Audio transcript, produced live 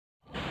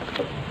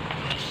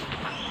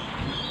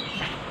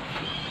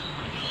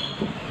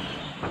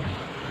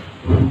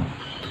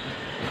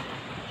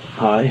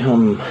Hi,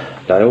 I'm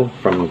Dale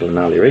from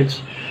Glenarley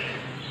Reads.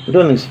 I'm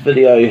doing this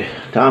video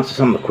to answer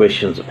some of the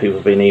questions that people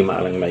have been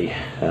emailing me.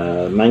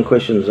 Main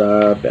questions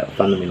are about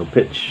fundamental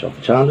pitch of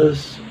the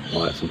chanters,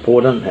 why it's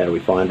important, how do we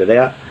find it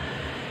out,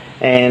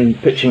 and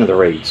pitching of the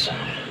reeds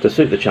to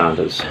suit the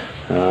chanters.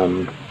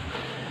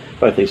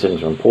 Both these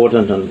things are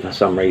important, and for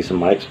some reason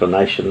my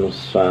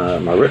explanations,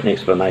 my written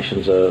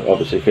explanations are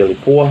obviously fairly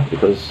poor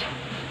because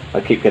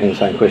I keep getting the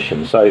same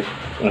questions. So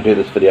I'll do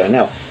this video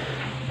now.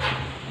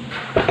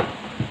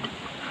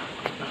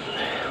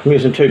 I'm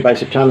using two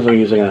basic chanters. I'm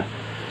using a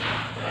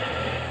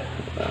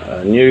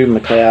new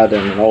MacLeod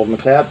and an old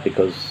MacLeod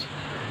because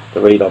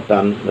the reed I've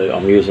done,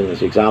 I'm using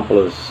this example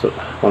as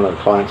one of the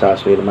clients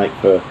asked me to make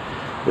for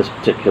this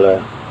particular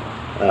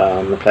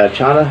MacLeod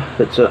chanter.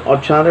 It's an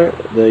odd chanter.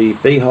 The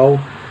B hole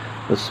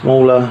is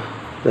smaller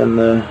than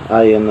the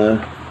A and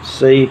the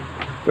C.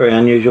 Very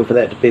unusual for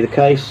that to be the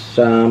case.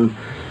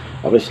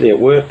 Obviously it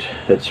worked.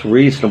 It's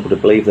reasonable to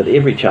believe that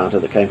every chanter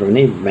that came from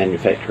any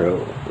manufacturer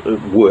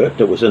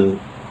worked. It was in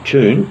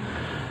tune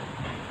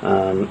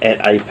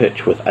at a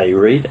pitch with a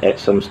reed at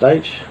some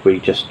stage. We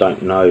just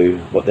don't know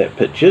what that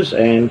pitch is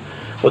and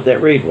what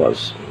that reed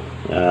was.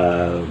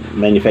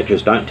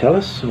 Manufacturers don't tell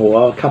us,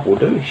 or a couple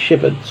do.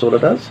 Shepherd sort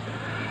of does.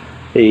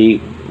 We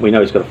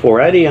know he's got a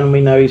 480 and we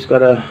know he's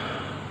got a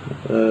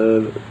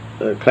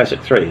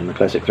Classic 3, and the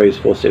Classic 3 is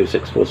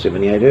 476,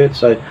 478 Hz,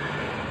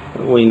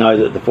 so we know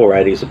that the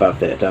 480 is above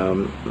that.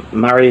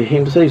 Murray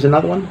Henderson is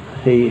another one.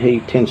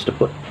 He tends to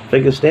put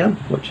figures down,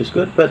 which is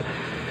good,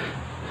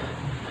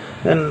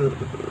 and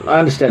I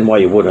understand why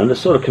you wouldn't.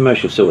 It's sort of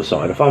commercial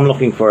suicide. If I'm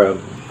looking for a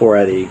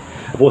 480, a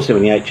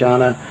 478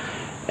 chanter,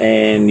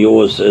 and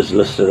yours is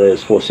listed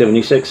as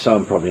 476, so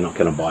I'm probably not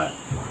going to buy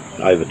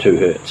it over 2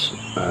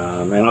 Hz.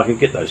 And I could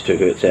get those 2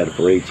 Hz out of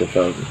reeds if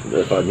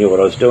I knew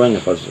what I was doing.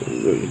 If I was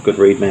a good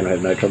reed man, I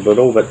have no trouble at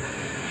all. But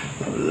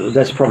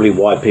that's probably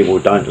why people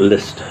don't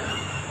list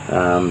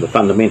the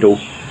fundamental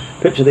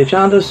pitch of their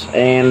chanters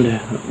and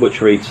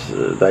which reeds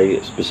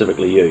they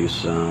specifically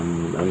use.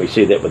 And we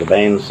see that with the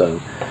bands.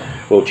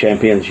 World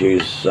champions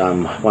use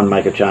one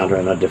make of chanter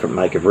and a different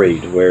make of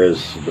reed,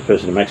 whereas the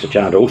person who makes a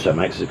chanter also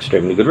makes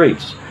extremely good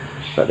reeds,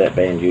 but that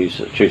band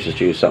chooses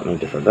to use something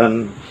different,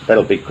 and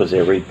that'll be because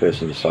they're a reed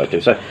person decide to.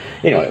 So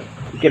anyway,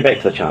 get back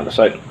to the chanter.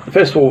 So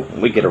first of all,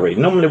 we get a reed.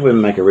 Normally when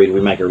we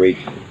make a reed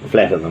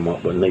flatter than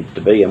what it needs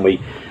to be, and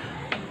we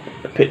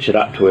pitch it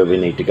up to where we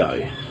need to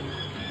go.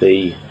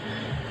 The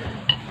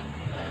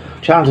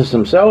chanters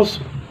themselves,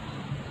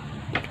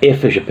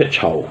 F is your pitch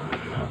hole.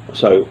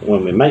 So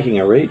when we're making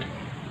a reed,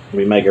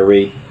 we make a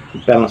reed,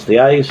 balance the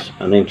A's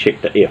and then check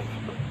the F.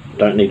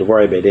 Don't need to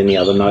worry about any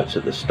other notes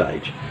at this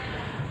stage.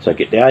 So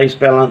get the A's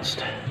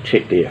balanced,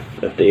 check the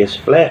F. If the F's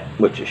flat,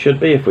 which it should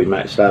be if we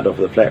start off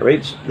with the flat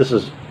reeds, this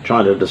is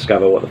trying to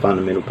discover what the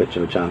fundamental pitch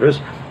of a chanter is.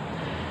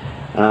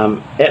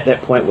 At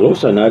that point we'll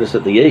also notice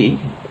that the E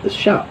is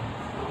sharp,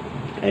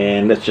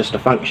 and that's just a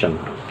function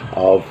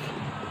of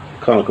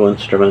conical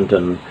instrument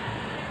and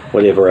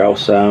whatever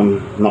else.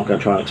 I'm not going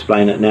to try and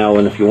explain it now,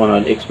 and if you want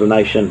an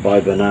explanation, buy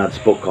Bernard's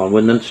book on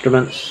wind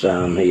instruments.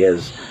 He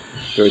has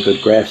very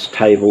good graphs,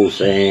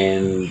 tables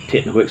and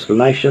technical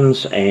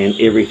explanations, and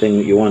everything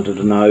that you wanted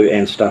to know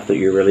and stuff that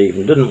you really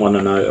even didn't want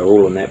to know are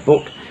all in that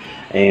book,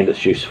 and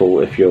it's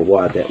useful if you're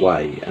wired that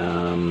way.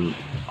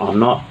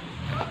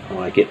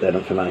 I get that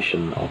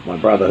information off my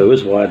brother who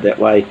is wired that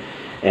way,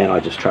 and I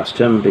just trust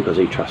him because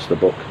he trusts the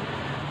book.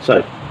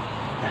 So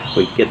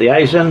we get the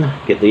A's in,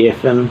 get the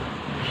F in,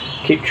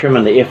 keep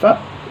trimming the F up,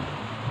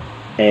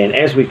 and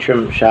as we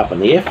sharpen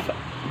the F,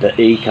 the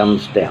E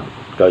goes down.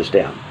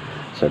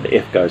 So the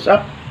F goes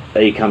up,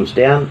 the E comes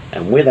down,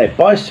 and where they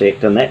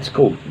bisect, and that's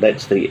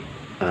the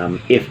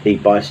FE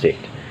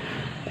bisect.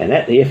 And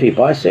at the FE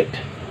bisect,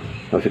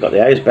 if you've got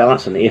the A's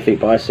balanced and the FE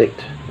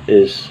bisect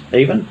is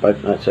even,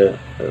 both notes are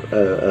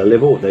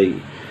level, the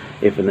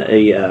F and the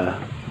E are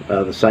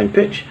the same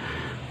pitch,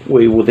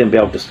 we will then be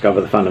able to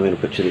discover the fundamental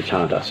pitch of the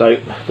chanter. So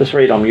this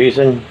reed I'm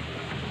using,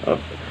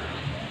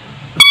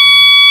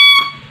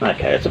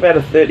 okay, it's about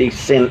a 30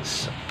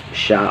 cents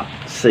sharp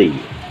C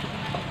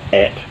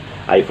at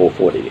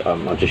A440.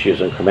 I'm just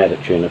using a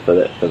chromatic tuner for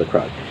the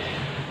crow.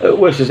 It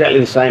works exactly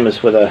the same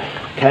as with a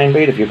cane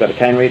reed. If you've got a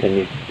cane reed and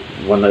you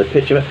want to know the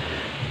pitch of it,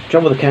 the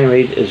trouble with the cane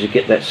reed is you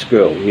get that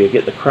skirl. You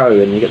get the crow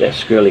and you get that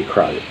skirly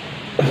crow.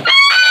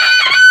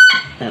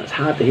 And it's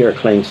hard to hear a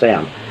clean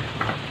sound.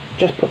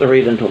 Just put the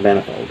reed into a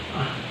manifold.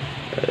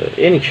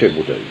 Any tube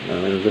will do.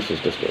 I mean, this is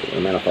just a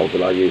manifold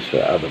that I use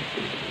for other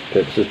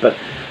purposes, but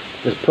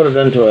just put it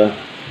into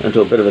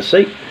a bit of a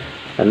seat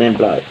and then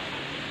blow.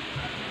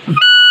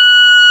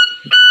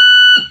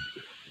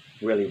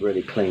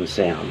 Really clean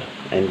sound,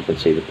 and you can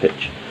see the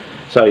pitch.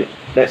 So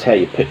that's how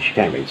you pitch your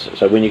cane reeds.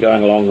 So when you're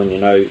going along, when you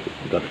know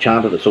you've got a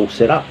chanter that's all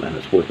set up and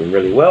it's working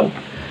really well,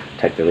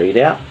 take the reed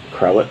out,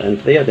 crow it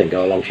into there, then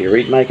go along to your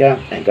reed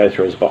maker and go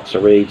through his box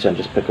of reeds and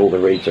just pick all the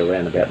reeds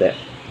around about that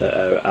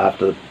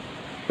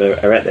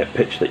are at that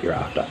pitch that you're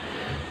after.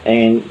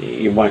 And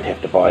you won't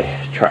have to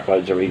buy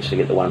truckloads of reeds to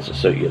get the ones that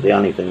suit you. The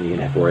only thing you're going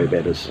to have to worry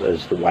about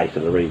is the weight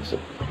of the reeds.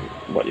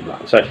 what you'd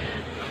like. So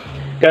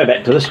go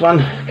back to this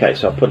one. Okay,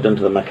 so I put it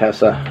into the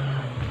Mikasa.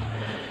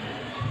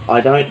 I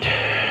don't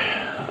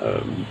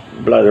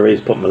blow the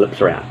reeds, put my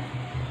lips around.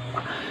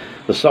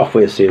 The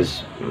software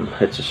says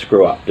it's a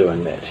screw up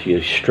doing that.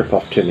 You strip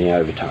off too many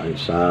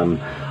overtones.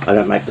 I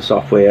don't make the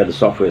software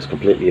is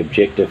completely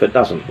objective. It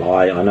doesn't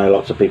lie. I know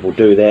lots of people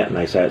do that and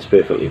they say it's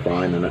perfectly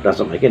fine and it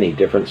doesn't make any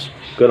difference.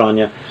 Good on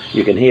you.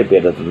 You can hear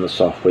better than the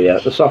software.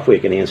 The software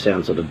can hear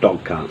sounds that a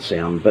dog can't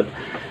sound, but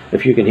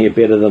if you can hear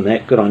better than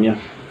that, good on you.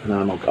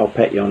 I'll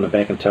pat you on the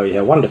back and tell you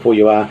how wonderful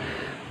you are.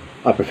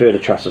 I prefer to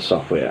trust the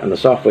software, and the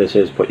software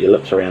says put your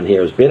lips around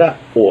here is better,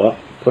 or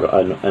put it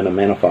in a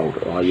manifold.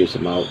 I use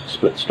my old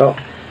split stop.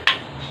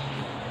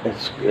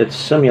 It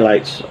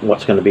simulates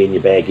what's going to be in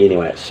your bag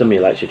anyway. It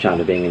simulates your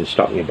chanter being in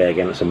stock in your bag,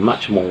 and it's a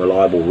much more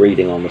reliable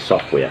reading on the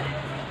software.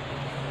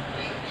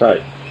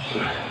 So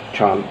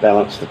try and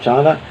balance the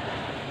chanter.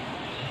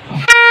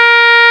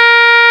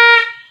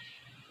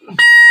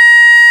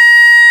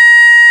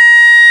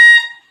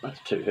 That's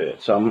 2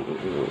 hertz, so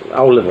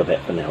I'll live with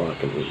that for now. I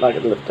can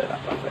lift that up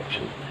a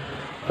fraction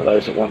for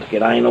those that want to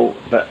get anal.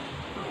 But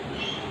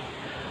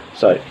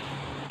so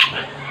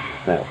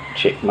now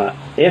check my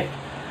F.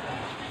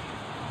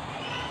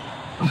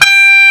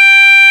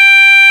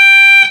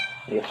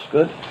 F's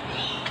good,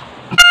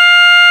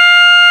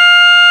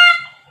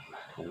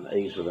 and the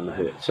E's within the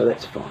hertz, so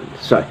that's fine.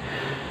 So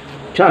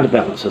chanter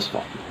balance is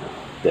fine.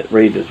 That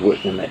reed is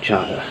working in that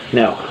chanter.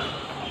 Now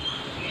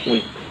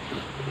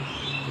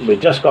we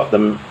just got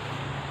them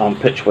on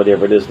pitch,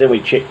 whatever it is, then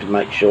we check to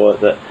make sure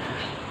that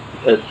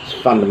it's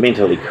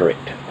fundamentally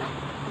correct.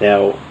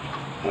 Now,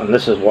 and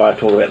this is why I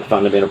talk about the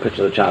fundamental pitch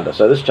of the chanter.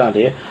 So this chanter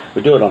here,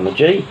 we do it on the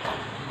G,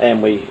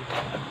 and we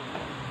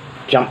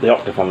jump the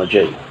octave on the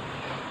G.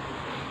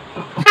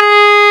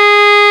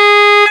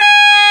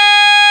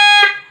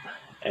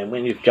 And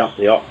when you've jumped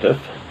the octave,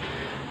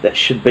 that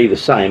should be the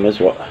same as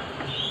what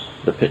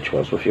the pitch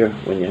was with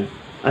when your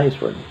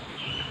A's were in.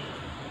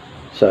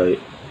 So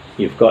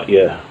you've got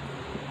your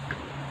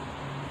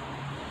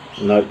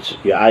notes,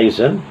 your A's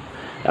in,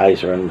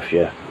 A's are in with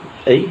your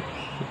E,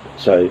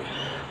 so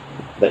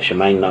that's your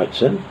main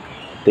notes in.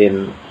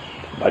 Then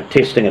by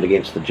testing it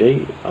against the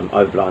G, I'm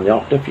overblowing the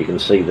octave, you can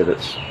see that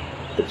it's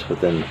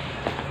within.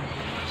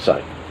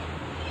 So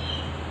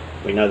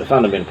we know the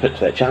fundamental pitch of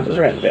that chanter is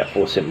around about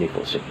 470,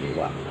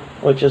 471,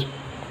 which is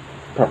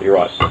probably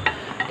right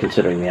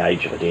considering the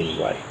age of it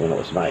anyway. When it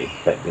was made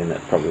back then,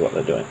 that's probably what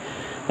they're doing.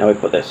 Now we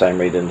put that same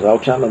reed into the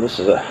old chanter. This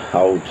is an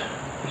old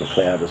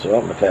McLeod as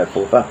well, McLeod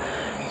 4-far.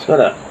 It's got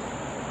a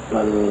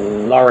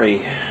lorry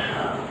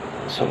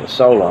sort of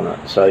soul on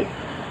it, so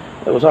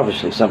it was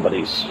obviously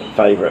somebody's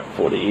favourite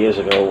 40 years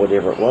ago or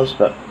whatever it was,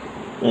 but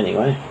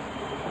anyway.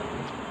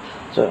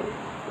 So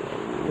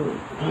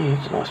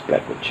it's a nice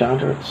blackwood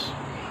chanter.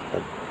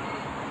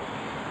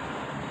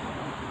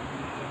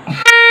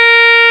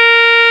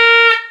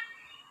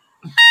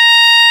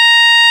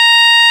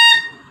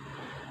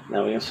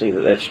 Now we can see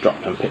that that's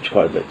dropped in pitch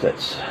quite a bit.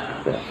 That's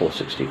about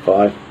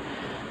 465,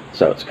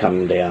 so it's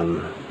coming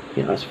down,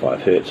 you know, it's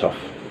 5 hertz off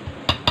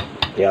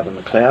the other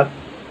McLeod.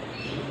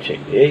 Check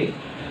the E.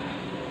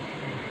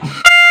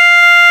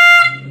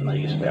 The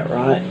E's about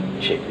right.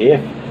 Check the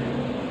F.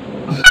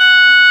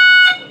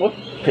 What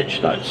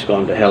pitch note's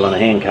gone to hell in a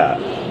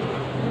handcart?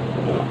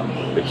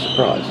 Oh, big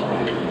surprise.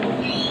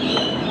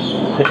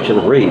 The pitch of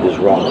the reed is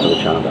wrong for the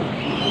chanter.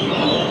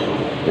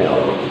 Now,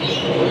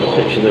 the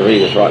pitch of the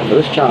reed is right for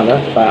this chanter,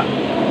 but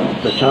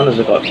the chanters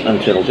have got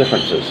internal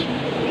differences.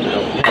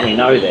 Now, how we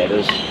know that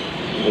is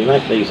we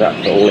make these up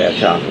for all our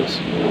chanters.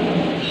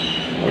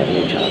 We have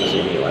new chanters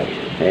anyway,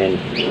 and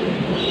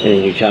any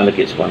new chanter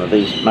gets one of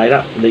these made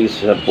up.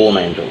 These are bore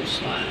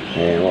mandrels,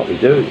 and what we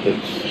do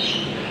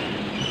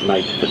is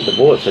made to fit the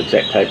bore. It's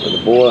exact tape with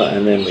the bore,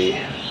 and then we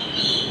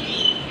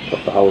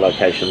put the hole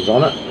locations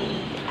on it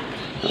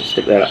and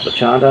stick that up the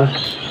chanter,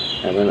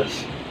 and when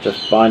it's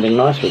just binding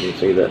nice, we can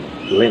see the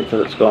length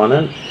that it's gone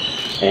in,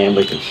 and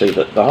we can see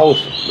that the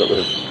holes that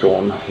we've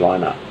drawn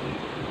line up.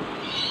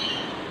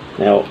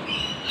 Now,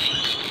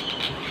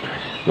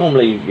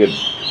 normally you'd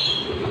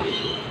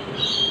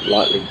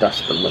lightly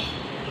dust them with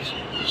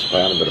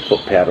spray on a bit of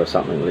foot powder or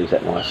something, leaves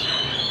that nice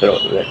bit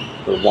of that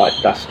white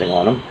dusting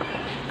on them,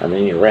 and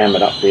then you ram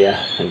it up there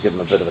and give them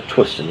a bit of a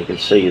twist, and you can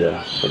see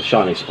the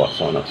shiny spots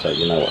on it, so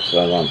you know what's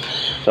going on.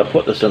 So I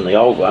put this in the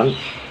old one,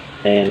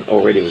 and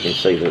already we can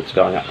see that it's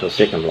going up to the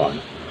second line.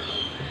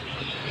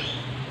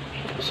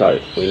 So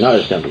we know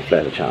it's going to be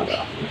flatter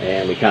chanter,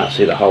 and we can't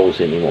see the holes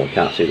anymore. We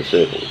can't see the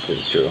circles because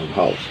it's drew on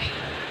holes.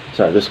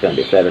 So this is going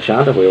to be a flatter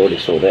chanter. We already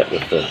saw that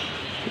with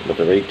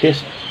the reed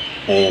test,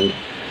 and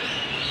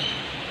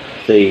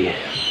the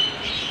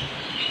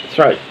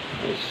throat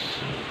is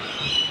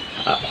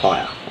up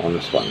higher on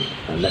this one,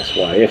 and that's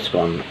why F's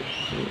gone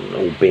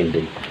all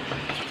bendy.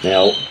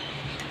 Now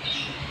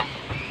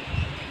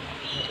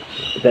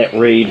that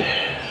reed,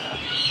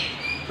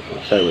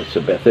 so it's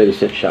about 30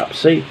 cents sharp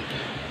C.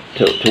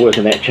 To work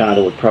in that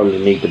chanter would probably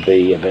need to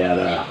be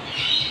about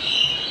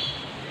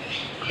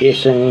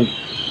guessing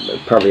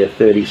probably a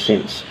 30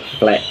 cents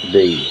flat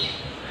D.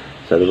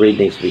 So the reed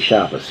needs to be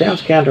sharper.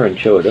 Sounds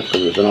counterintuitive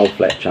because it's an old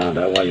flat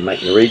chanter while you're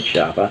making the reed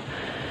sharper,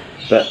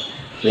 but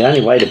the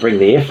only way to bring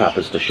the F up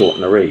is to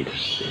shorten the reed.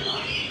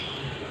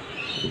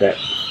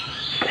 That's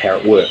how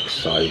it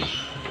works. I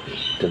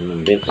didn't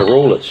invent the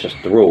rule, it's just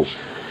the rule.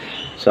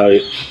 So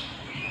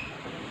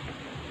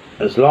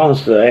as long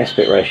as the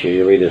aspect ratio of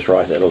your reed is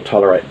right, it'll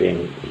tolerate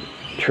being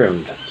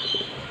trimmed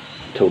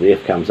till the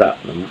F comes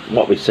up. And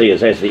what we see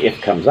is as the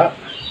F comes up,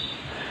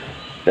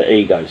 the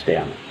E goes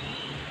down.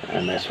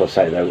 And that's what I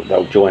say,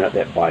 they'll join at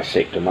that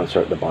bisect, and once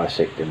they're at the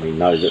bisect, then we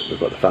know that we've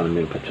got the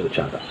fundamental pitch of the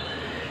chanter.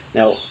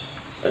 Now,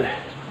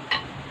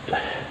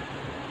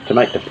 to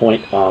make the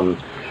point on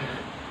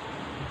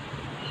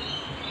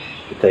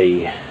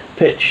the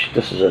pitch,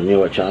 this is a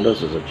newer chanter,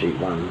 this is a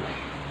G1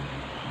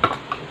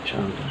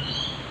 chanter.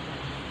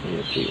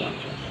 Yeah, G1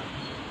 chanter.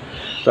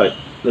 So,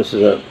 this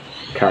is a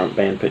current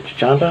band pitch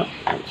chanter.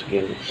 Once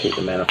again, keep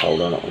the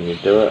manifold on it when you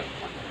do it.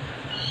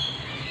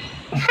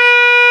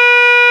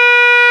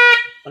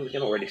 And you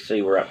can already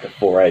see we're up to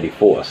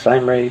 484.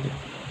 Same reed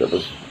that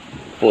was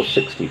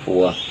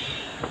 464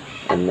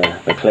 and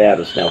the cloud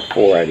is now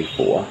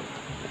 484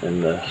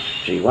 in the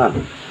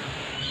G1.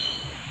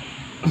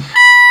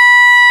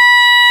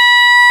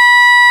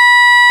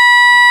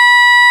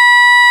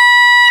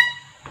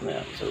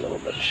 Now it's a little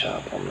bit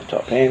sharp on the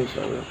top hand,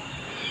 so we'll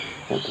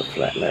want to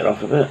flatten that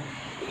off a bit.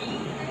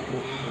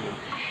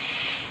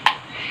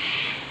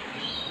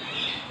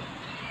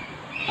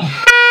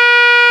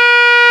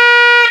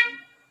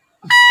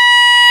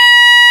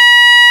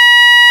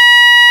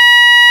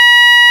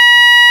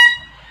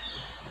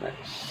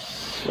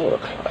 Sort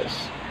of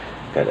close.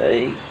 Go to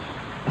E. Go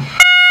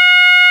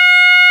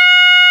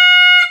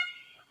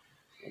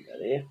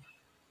to F.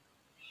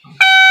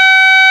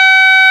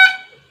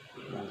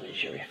 And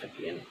there's your F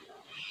again.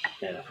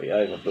 And if we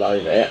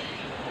overblow that,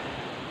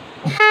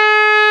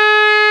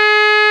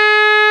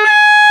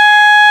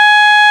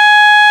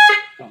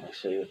 we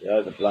see that the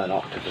overblown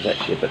octave is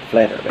actually a bit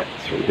flatter, about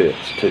 3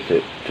 Hertz, 2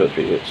 or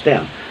 3 Hertz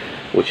down,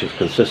 which is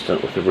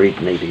consistent with the reed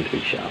needing to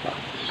be sharper.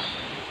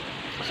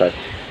 So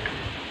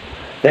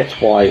that's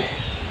why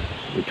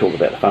we talk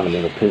about the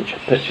fundamental pitch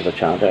of a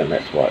chanter, and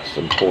that's why it's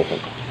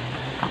important.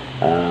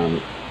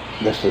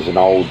 This is an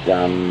old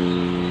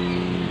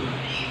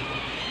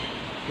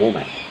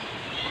Warmack.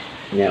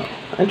 Now,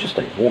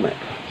 interesting, Warmack,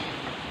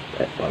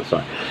 that by the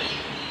side.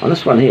 On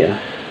this one here,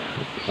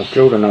 I've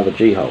drilled another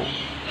G hole.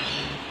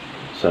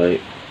 So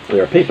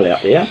there are people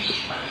out there,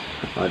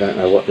 I don't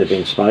know what they've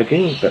been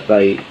smoking, but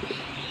they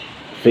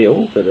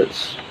feel that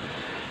it's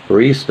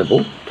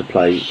reasonable to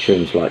play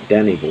tunes like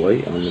Danny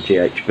Boy on the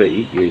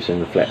GHB using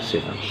the flat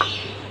 7.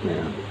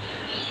 Now,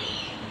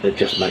 it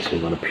just makes me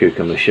want to puke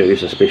in my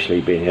shoes,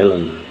 especially being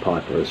Ellen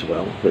Piper as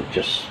well.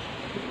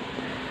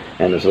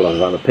 And there's a lot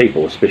of other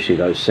people, especially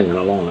those singing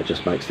along, it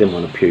just makes them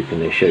want to puke in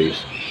their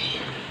shoes.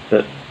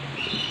 But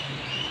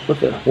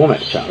with the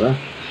Warmack chanter,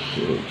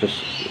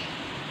 just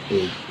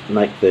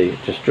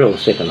drill the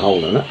second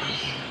hole in it,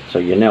 so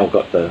you now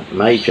got the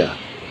major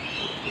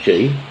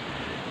G,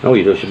 and all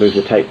you do is you move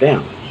the tape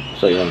down.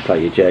 So you want to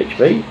play your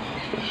GHB,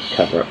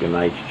 cover up your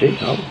major G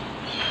hole,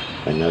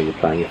 and now you're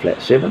playing your flat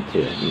 7th,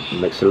 your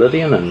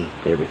Mixolydian, and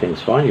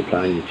everything's fine. You're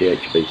playing your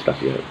GHB stuff,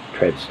 your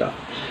trad stuff.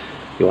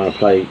 You want to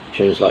play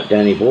tunes like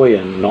Danny Boy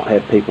and not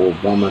have people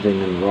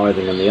vomiting and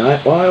writhing in the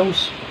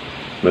aisles,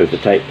 move the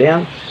tape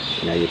down,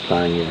 now you're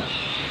playing your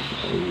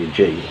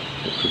G,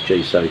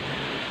 so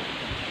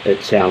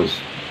it sounds,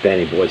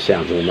 Danny Boy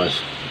sounds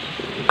almost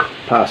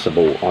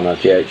passable on a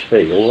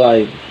GHB,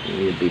 although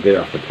you'd be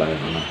better off to play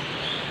it on a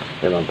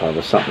Ellen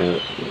Piper, something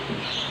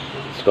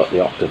that's got the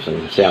octaves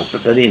and sounds,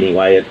 but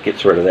anyway, it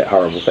gets rid of that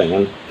horrible thing,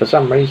 and for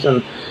some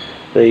reason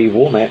the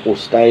Warmack will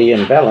stay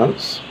in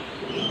balance,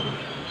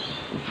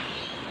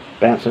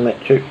 bouncing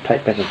that tape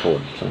back and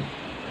forward. So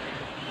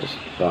just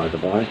by the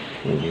by,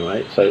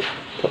 anyway, so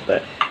put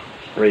that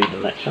reed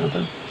in that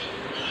chanter.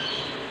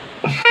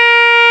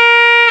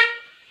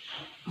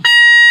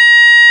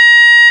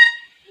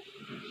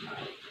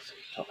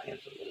 Top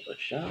hand's a little bit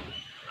sharp,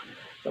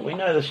 but we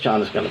know this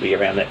chanter's going to be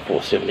around that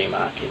 470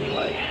 mark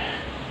anyway,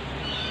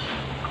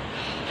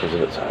 because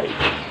of its age.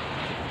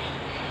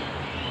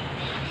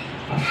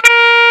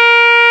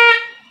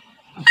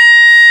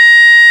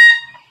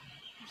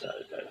 So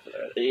go for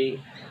that E.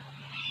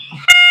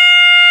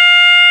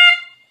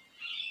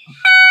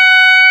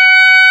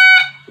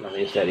 And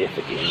there's that F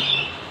again,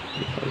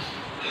 because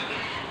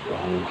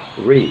wrong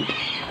reed.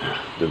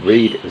 The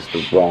reed is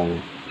the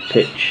wrong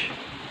pitch.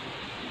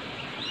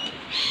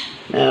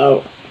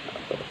 Now,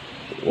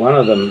 one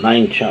of the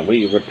main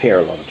we repair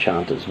a lot of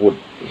chanters,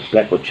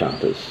 blackwood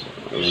chanters,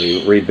 and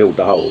we rebuild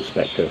the holes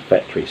back to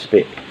factory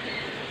spec.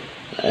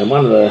 And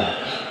one of the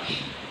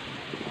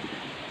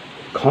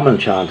common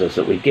chanters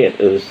that we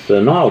get is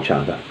the Nile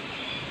chanter,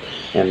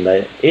 and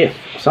the F,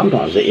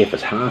 sometimes the F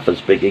is half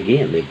as big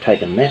again. They've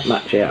taken that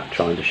much out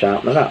trying to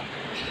sharpen it up,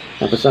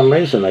 and for some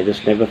reason they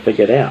just never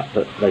figured out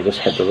that they just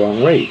had the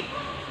wrong reed.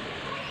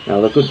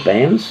 Now the good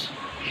bands,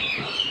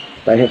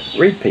 they have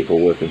reed people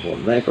working for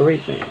them. They have a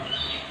reed man,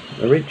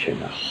 a reed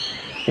tuner,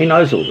 He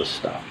knows all this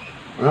stuff.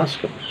 Ask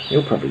him,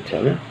 he'll probably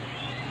tell you.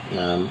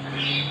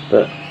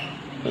 But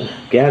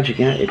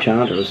gouging out your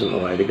chanter isn't the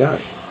way to go.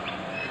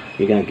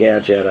 You're going to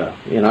gouge out a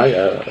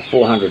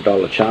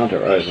 $400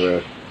 chanter over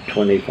a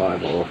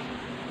 $25 or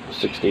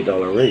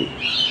 $60 reed.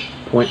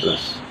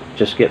 Pointless.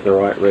 Just get the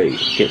right reed.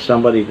 Get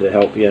somebody to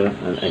help you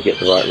and get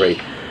the right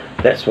reed.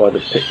 That's why the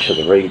pitch of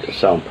the reed is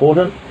so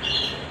important,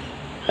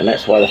 and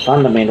that's why the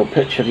fundamental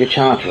pitch of your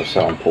chanter is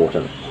so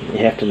important. You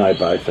have to know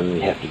both, and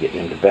you have to get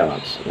them to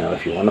balance. Now,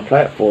 if you want to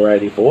play at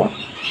 484,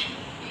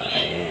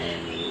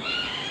 and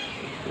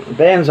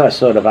bands I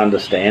sort of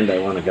understand, they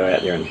want to go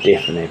out there and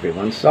deafen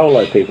everyone.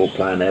 Solo people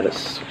playing that,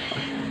 it's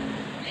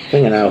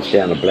fingernails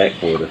down a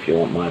blackboard, if you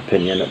want my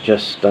opinion. It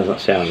just doesn't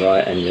sound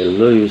right, and you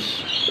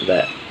lose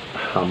that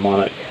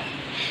harmonic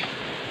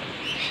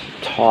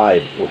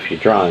tide with your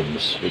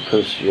drones,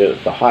 because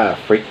the higher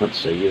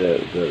frequency,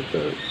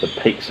 the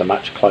peaks are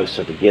much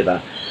closer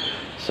together,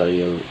 so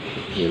you're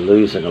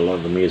losing a lot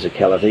of the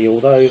musicality.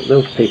 Although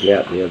there's people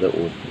out there that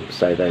will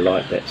say they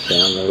like that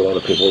sound. A lot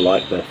of people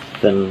like the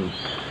thin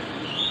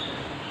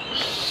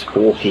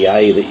squawky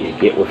A that you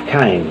get with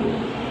cane.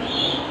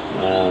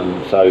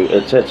 So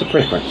it's a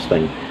preference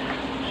thing.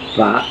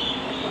 But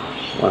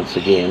once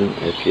again,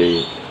 if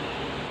you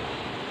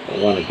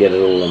want to get it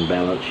all in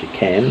balance, you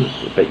can,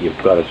 but you've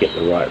got to get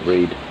the right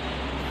reed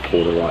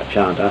for the right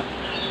chanter,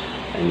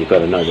 and you've got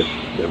to know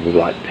the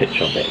right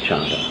pitch of that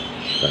chanter.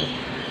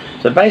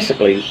 So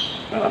basically,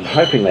 I'm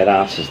hoping that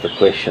answers the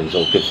questions,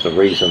 or gives the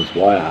reasons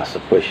why I ask the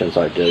questions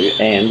I do,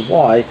 and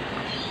why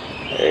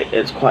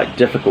it's quite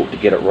difficult to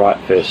get it right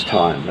first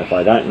time. If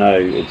I don't know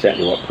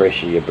exactly what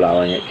pressure you're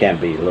blowing, it can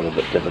be a little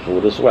bit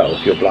difficult as well.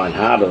 If you're blowing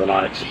harder than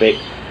I expect,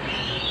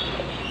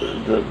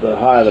 the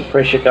higher the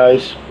pressure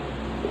goes.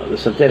 The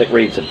synthetic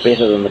reeds are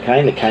better than the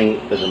cane. The cane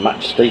is a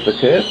much steeper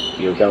curve.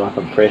 You'll go up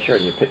in pressure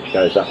and your pitch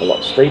goes up a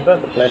lot steeper.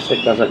 The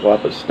plastic doesn't go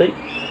up as steep,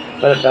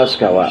 but it does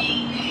go up.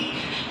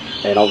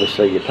 And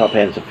obviously your top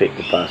hand's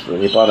affected faster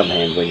than your bottom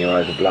hand when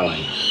you're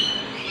overblowing.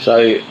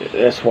 So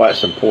that's why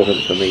it's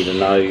important for me to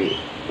know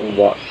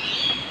what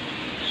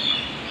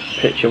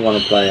pitch you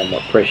want to play and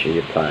what pressure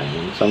you're playing.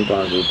 And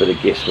sometimes there's a bit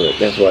of guesswork.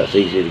 That's why it's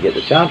easier to get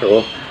the chanter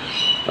off.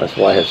 That's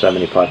why I have so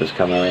many pipers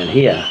come around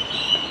here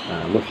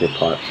with their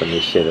pipes, and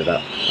we set it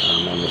up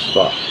on the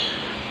spot.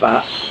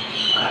 But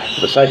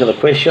for the sake of the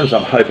questions,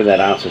 I'm hoping that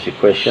answers your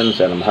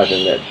questions, and I'm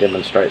hoping that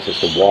demonstrates as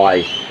to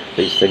why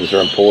these things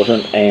are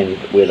important and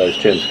where those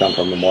terms come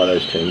from and why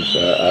those terms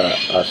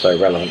are so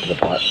relevant to the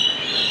pipe.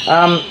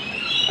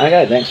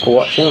 Okay, thanks for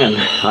watching, and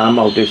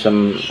I'll do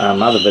some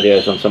other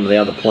videos on some of the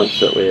other points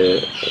that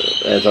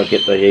as I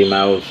get the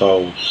emails,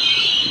 I'll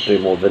do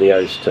more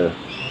videos to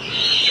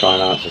try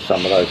and answer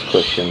some of those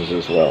questions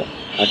as well.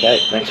 Okay,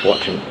 thanks for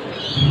watching.